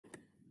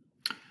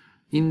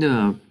In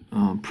the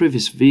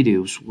previous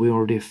videos, we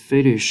already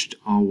finished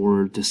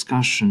our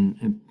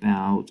discussion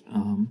about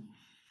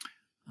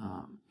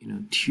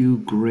two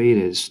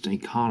greatest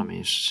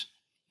economists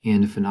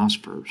and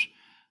philosophers,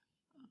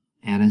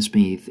 Adam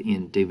Smith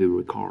and David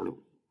Ricardo.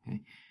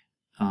 Okay?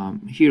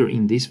 Here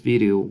in this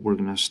video, we're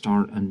going to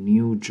start a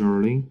new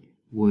journey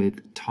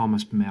with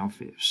Thomas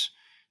Malthus.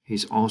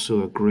 He's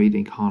also a great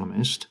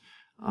economist.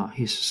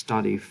 His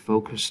study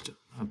focused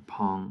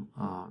upon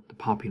the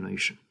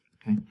population.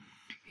 Okay?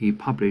 He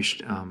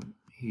published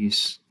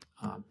his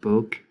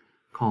book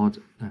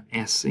called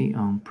Essay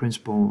on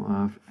Principle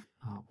of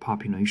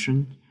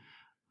Population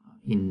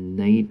in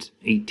late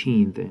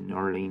 18th and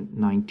early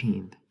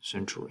 19th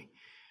century.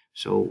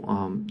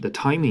 So the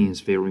timing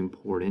is very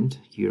important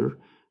here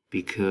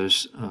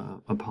because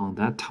upon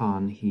that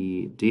time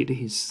he did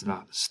his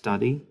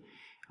study.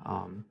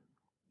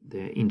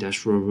 The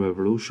Industrial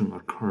Revolution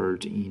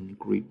occurred in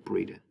Great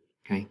Britain.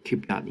 Okay,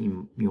 keep that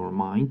in your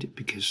mind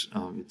because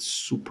it's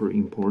super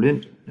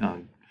important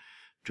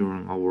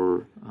during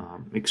our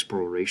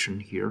exploration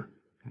here.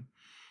 Okay?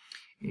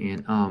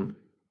 And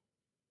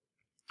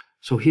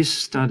so his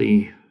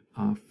study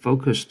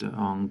focused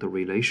on the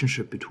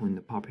relationship between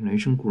the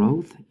population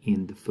growth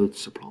and the food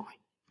supply.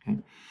 Okay?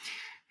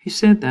 He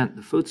said that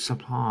the food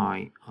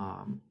supply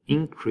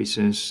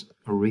increases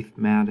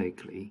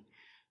arithmetically.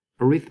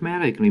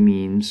 Arithmetically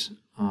means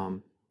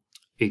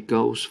it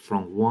goes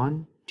from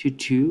 1 to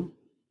 2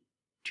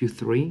 to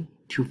 3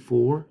 to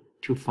 4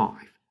 to 5.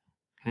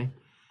 Okay,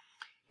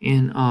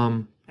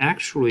 and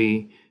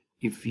actually,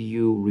 if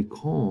you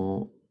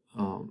recall,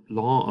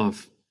 law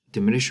of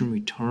diminishing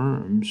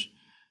returns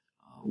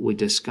we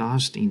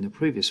discussed in the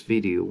previous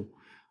video,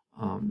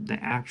 the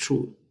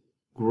actual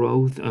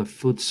growth of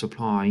food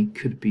supply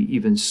could be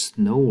even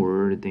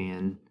slower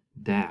than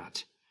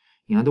that.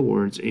 In other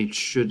words, it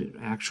should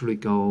actually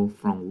go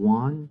from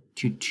 1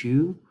 to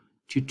 2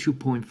 to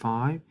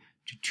 2.5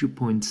 to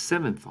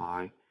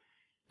 2.75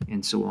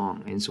 and so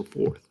on and so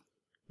forth.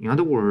 In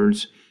other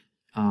words,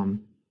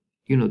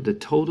 the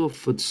total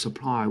food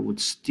supply would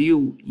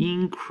still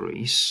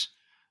increase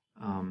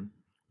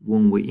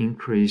when we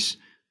increase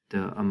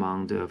the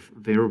amount of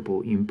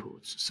variable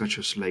inputs such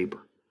as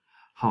labor.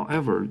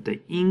 However,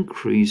 the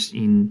increase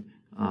in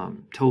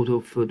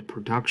total food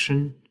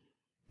production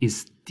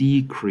is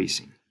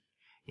decreasing.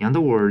 In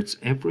other words,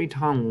 every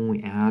time when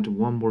we add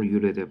one more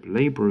unit of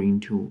labor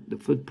into the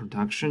food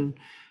production,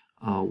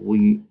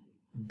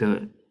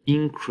 the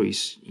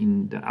increase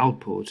in the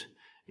output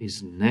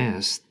is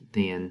less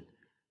than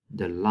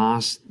the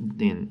last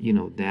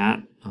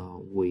that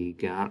we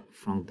got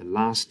from the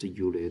last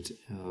unit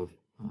of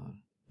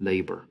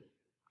labor.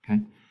 Okay,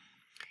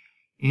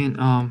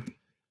 and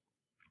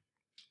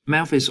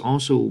Malthus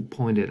also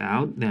pointed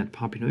out that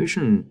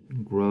population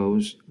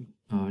grows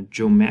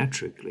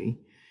geometrically.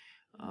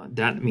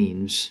 That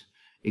means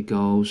it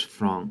goes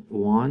from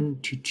 1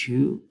 to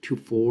 2 to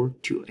 4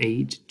 to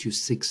 8 to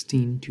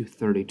 16 to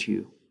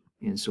 32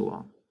 and so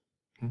on.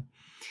 Okay?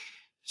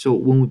 So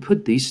when we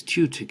put these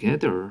two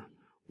together,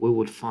 we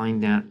would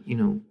find that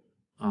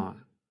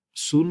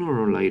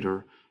sooner or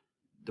later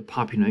the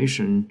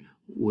population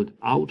would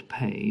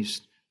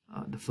outpace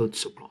the food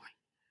supply.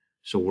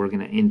 So we're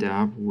going to end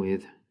up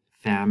with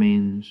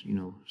famines,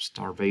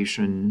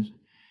 starvation,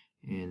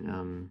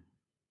 and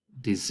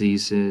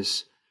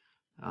diseases.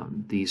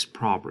 These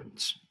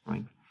problems,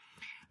 right?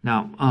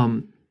 Now,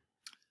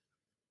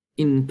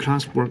 in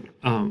classwork,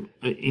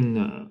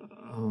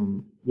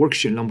 in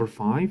worksheet number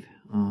 5,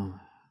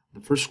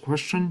 the first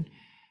question,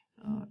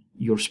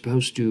 you're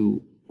supposed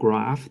to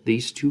graph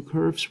these two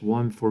curves,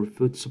 one for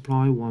food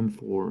supply, one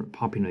for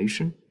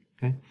population.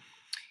 Okay,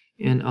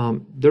 and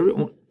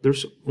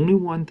there's only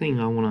one thing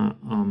I want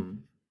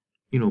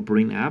to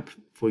bring up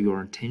for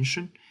your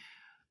attention.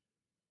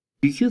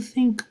 Do you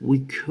think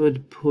we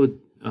could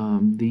put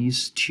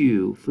these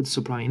two, food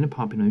supply and the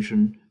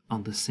population,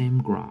 on the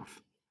same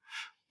graph,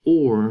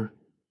 or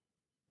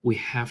we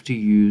have to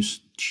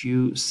use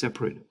two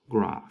separate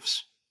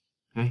graphs?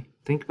 Okay,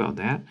 think about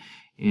that,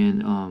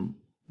 and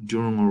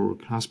during our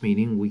class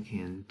meeting we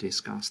can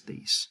discuss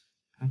these.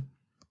 Okay,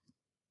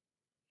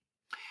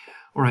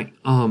 all right.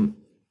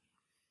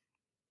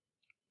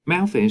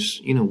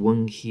 Malthus,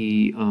 when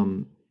he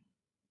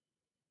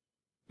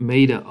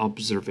made an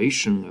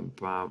observation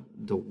about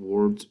the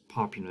world's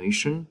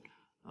population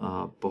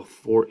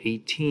before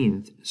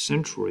 18th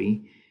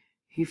century,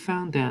 he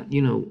found that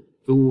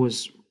it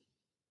was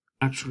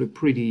actually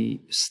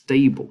pretty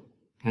stable,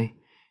 okay,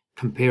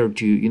 compared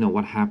to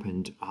what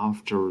happened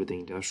after the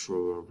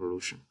Industrial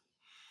Revolution.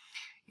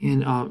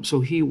 And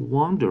so he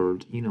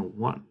wondered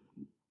what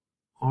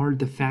are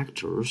the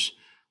factors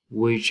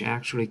which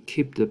actually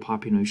keep the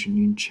population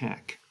in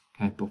check,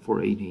 okay,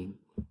 before 18th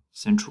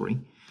century.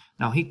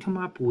 Now he came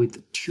up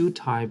with two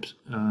types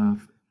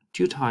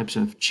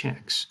of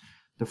checks.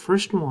 The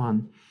first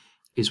one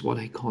is what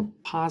I call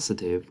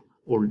positive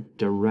or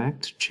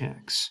direct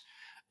checks,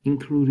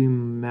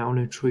 including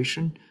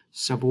malnutrition,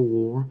 civil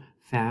war,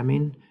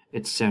 famine,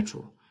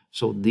 etc.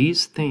 So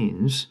these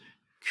things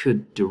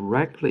could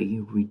directly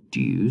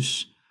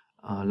reduce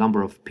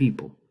number of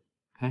people.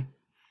 Okay.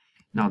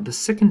 Now the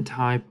second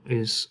type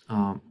is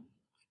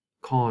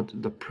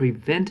called the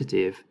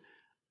preventative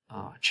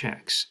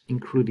checks,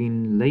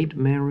 including late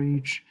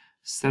marriage,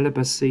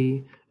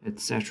 celibacy,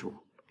 etc.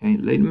 Okay,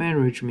 late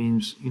marriage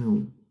means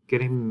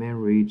getting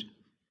married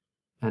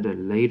at a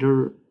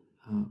later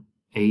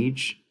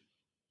age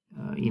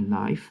in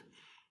life,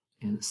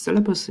 and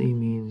celibacy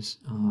means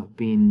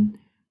being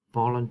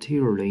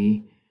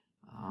voluntarily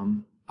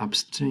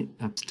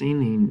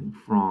abstaining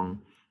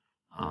from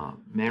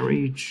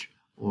marriage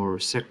or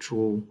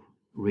sexual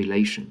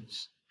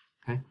relations.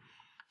 Okay,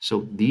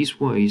 so these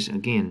ways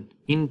again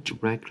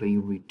indirectly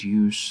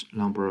reduce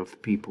number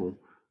of people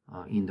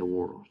in the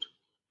world.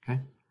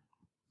 Okay.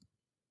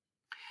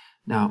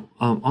 Now,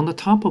 on the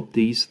top of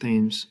these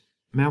things,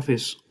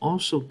 Malthus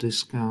also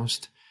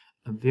discussed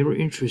a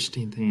very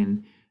interesting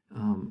thing,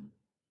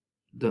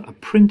 the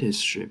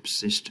apprenticeship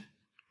system.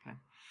 Okay.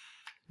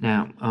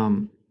 Now,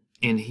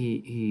 and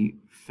he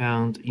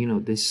found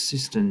this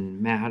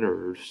system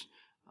matters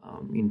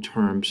in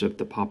terms of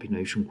the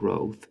population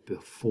growth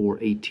before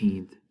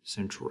 18th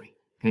century.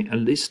 Okay, at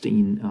least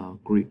in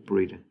Great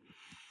Britain.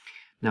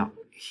 Now,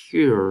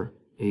 here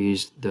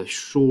is the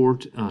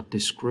short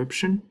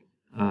description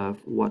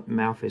of what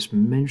Malthus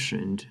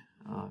mentioned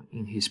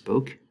in his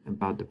book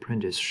about the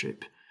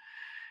apprenticeship.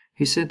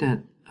 He said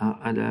that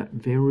at a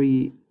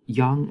very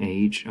young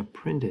age,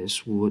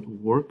 apprentice would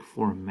work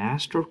for a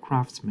master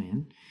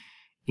craftsman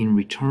in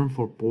return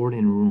for board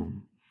and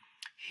room.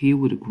 He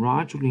would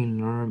gradually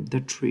learn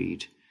the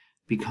trade,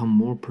 become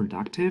more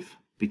productive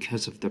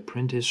because of the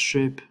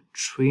apprenticeship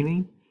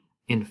training,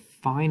 and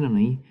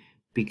finally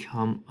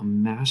become a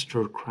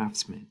master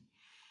craftsman.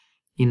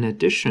 In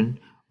addition,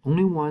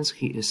 only once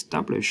he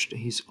established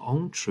his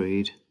own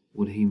trade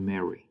would he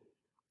marry.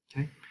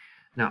 Okay.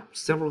 Now,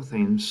 several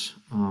things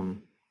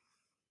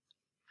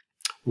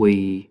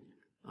we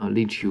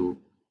need to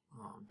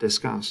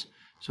discuss.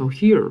 So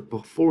here,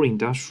 before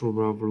Industrial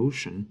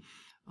Revolution,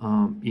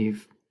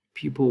 if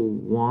people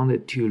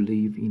wanted to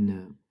live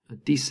in a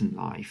decent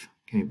life,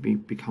 okay,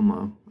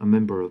 become a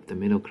member of the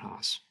middle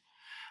class,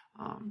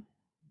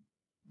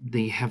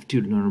 they have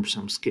to learn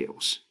some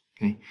skills.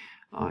 Okay.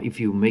 If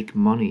you make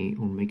money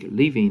or make a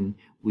living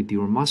with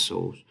your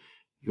muscles,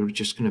 you're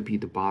just going to be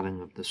the bottom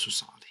of the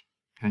society.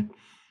 Okay,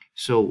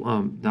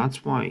 so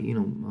that's why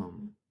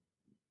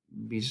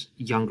these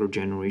younger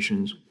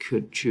generations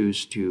could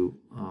choose to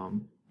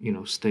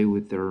stay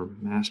with their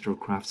master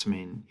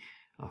craftsmen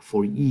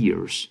for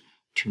years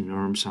to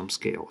learn some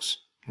skills.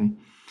 Okay,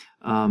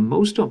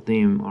 most of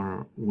them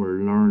were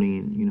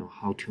learning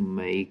how to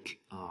make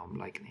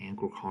like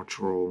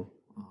agricultural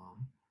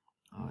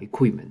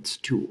equipment,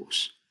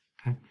 tools.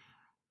 Okay.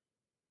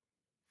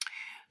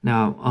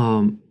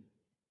 Now,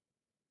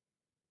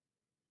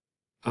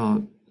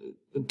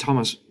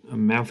 Thomas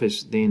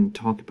Malthus then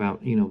talked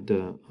about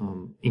the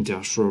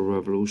Industrial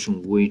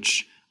Revolution,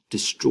 which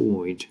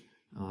destroyed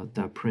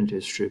the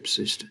apprenticeship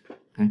system.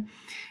 Okay,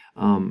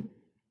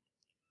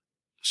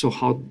 so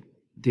how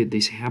did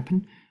this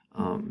happen?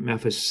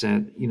 Malthus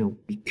said,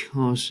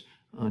 because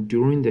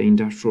during the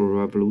Industrial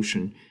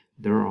Revolution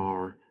there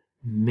are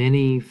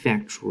many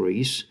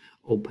factories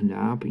opened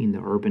up in the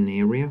urban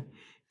area,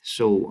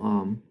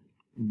 so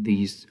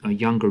these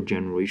younger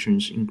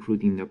generations,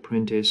 including the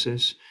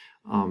apprentices,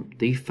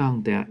 they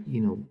found that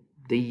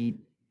they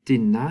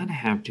did not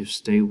have to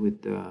stay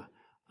with a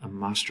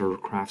master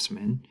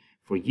craftsman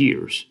for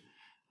years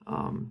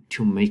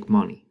to make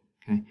money.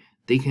 Okay,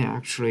 they can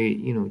actually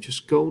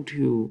just go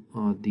to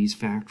these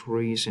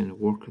factories and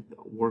work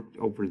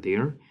over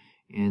there,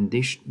 and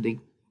they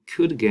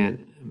could get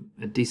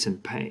a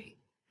decent pay.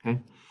 Okay,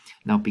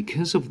 now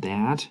because of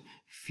that,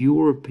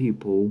 fewer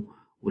people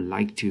would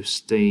like to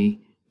stay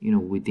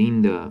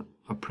within the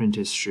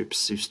apprenticeship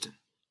system.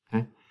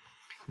 Okay,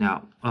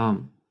 now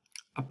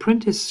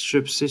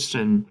apprenticeship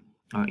system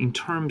in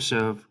terms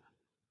of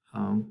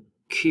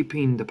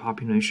keeping the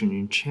population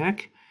in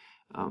check,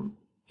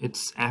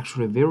 it's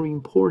actually very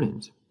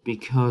important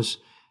because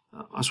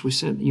as we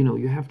said,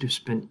 you have to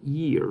spend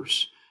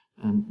years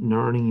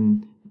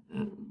learning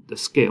the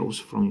skills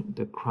from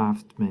the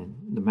craftsman,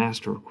 the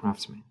master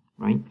craftsman,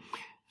 right?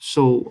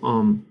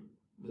 So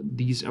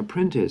these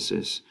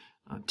apprentices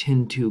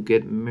tend to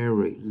get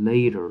married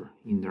later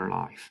in their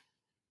life.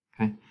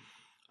 Okay,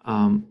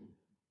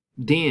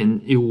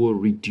 then it will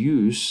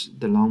reduce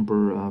the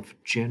number of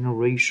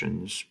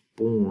generations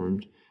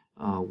born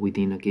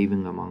within a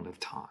given amount of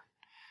time.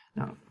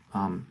 Now,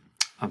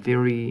 a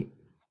very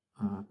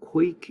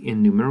quick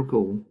and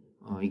numerical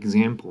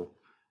example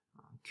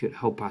could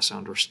help us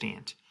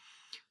understand.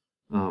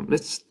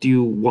 Let's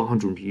do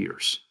 100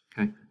 years.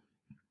 Okay,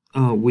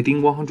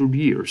 within 100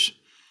 years,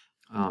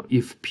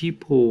 if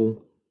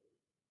people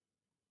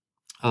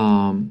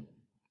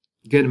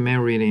get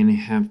married and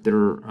have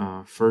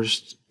their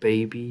first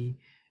baby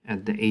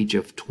at the age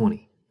of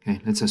 20. Okay,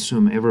 let's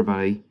assume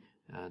everybody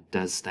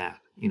does that,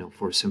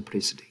 for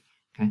simplicity.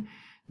 Okay,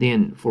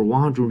 then for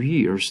 100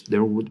 years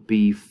there would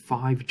be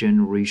 5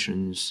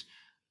 generations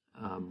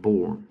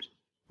born,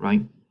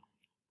 right?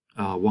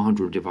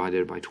 100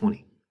 divided by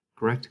 20,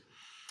 correct?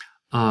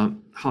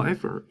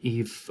 However,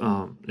 if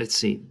let's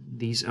say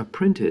these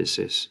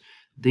apprentices,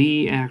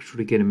 they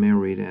actually get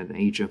married at the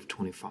age of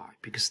 25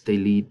 because they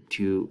need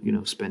to,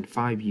 spend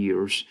 5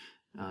 years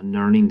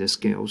learning the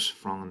skills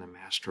from the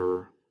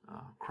master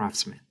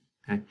craftsman.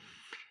 Okay,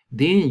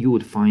 then you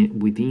would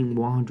find within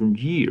 100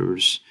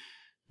 years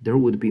there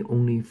would be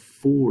only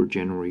 4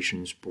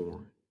 generations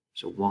born.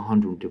 So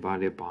 100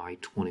 divided by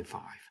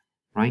 25,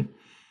 right?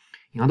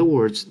 In other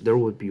words, there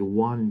would be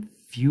 1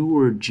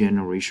 fewer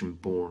generation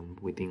born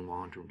within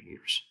 100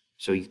 years.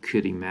 So you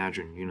could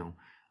imagine,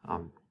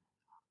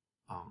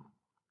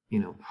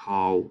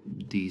 how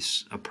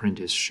this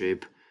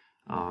apprenticeship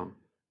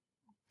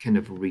kind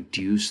of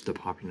reduced the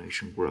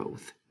population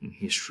growth in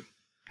history,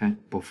 okay,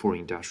 before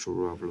Industrial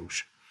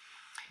Revolution.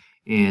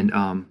 And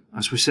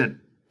as we said,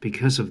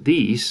 because of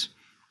these,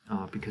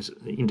 because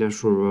the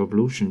Industrial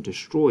Revolution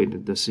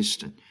destroyed the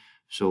system,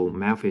 so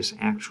Malthus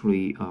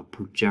actually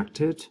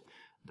projected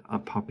a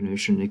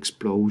population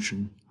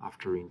explosion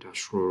after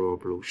Industrial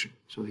Revolution.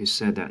 So he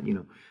said that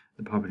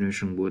the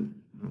population would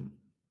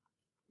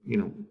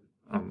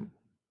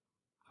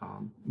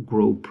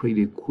grow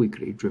pretty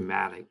quickly,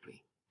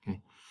 dramatically.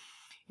 Okay,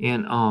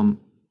 and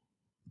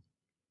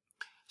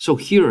so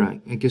here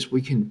I guess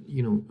we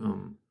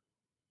can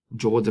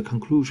draw the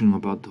conclusion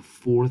about the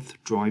 4th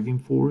driving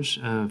force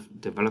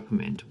of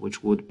development,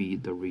 which would be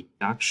the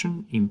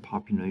reduction in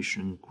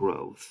population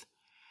growth.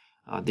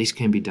 This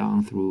can be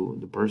done through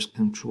the birth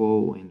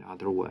control and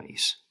other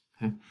ways.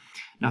 Okay,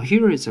 now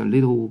here is a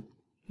little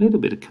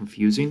bit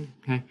confusing.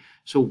 Okay,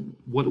 so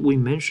what we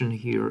mention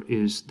here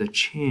is the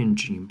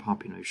change in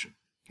population.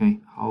 Okay,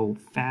 how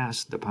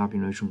fast the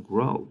population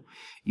grow.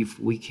 If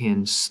we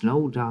can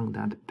slow down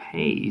that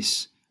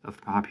pace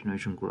of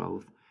population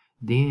growth,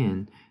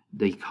 then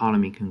the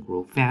economy can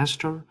grow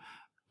faster.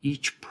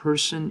 Each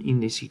person in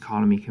this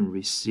economy can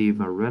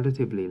receive a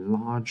relatively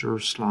larger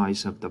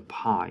slice of the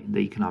pie, the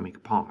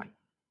economic pie.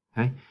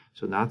 Okay,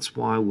 so that's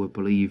why we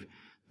believe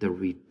the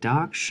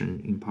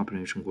reduction in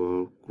population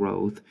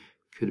growth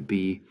could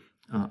be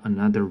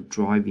another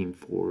driving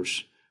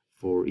force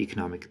for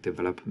economic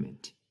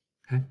development.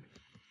 Okay,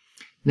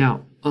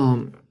 now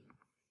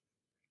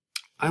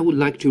I would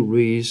like to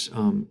raise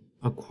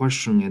a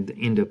question at the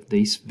end of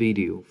this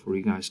video for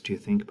you guys to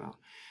think about.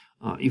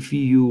 If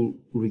you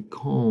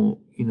recall,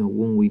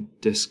 when we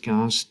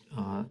discussed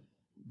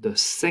the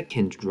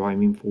 2nd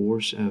driving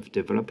force of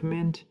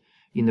development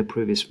in the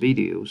previous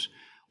videos,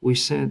 we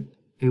said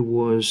it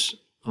was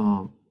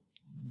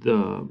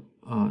the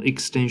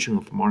extension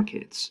of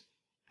markets.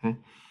 Okay,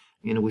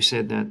 and we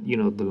said that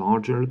the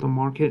larger the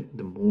market,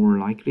 the more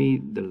likely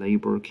the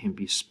labor can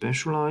be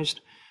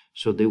specialized,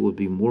 so they would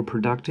be more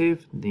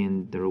productive.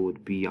 Then there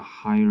would be a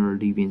higher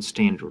living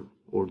standard,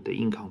 or the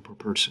income per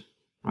person,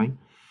 right?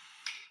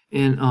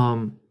 And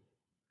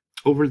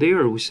over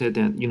there we said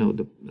that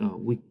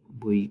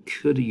we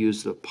could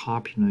use the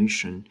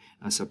population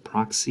as a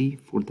proxy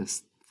for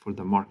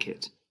the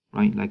market,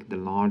 right? Like the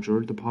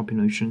larger the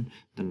population,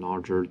 the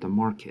larger the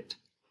market.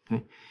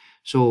 Okay,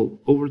 so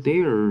over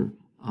there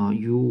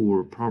you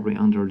were probably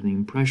under the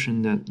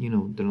impression that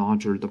the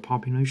larger the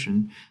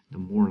population, the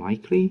more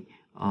likely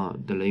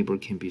the labor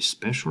can be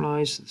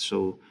specialized,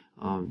 so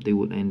they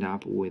would end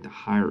up with a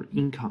higher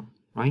income,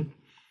 right?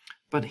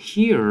 But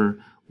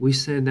here we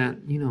said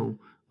that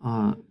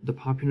the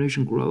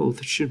population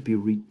growth should be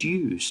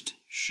reduced,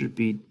 should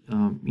be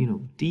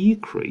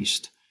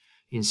decreased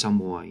in some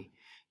way.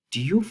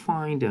 Do you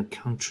find a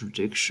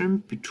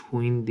contradiction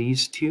between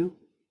these two?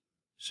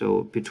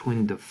 So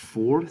between the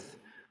 4th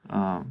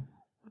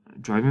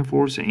driving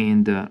force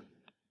and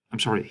I'm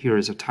sorry, here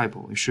is a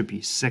typo. It should be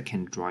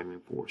 2nd driving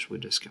force we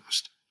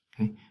discussed.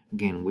 Okay,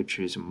 again, which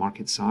is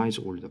market size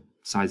or the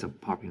size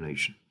of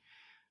population.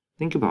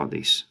 Think about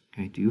this.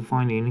 Okay, do you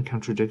find any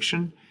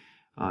contradiction?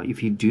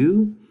 If you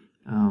do,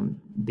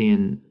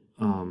 then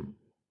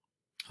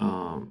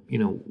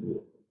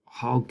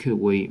how could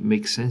we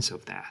make sense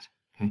of that?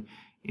 Okay,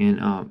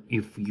 and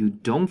if you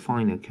don't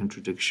find a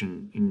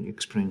contradiction,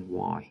 explain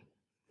why.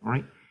 All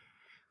right.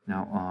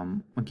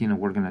 Now, again,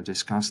 we're gonna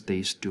discuss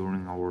this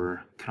during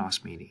our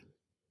class meeting.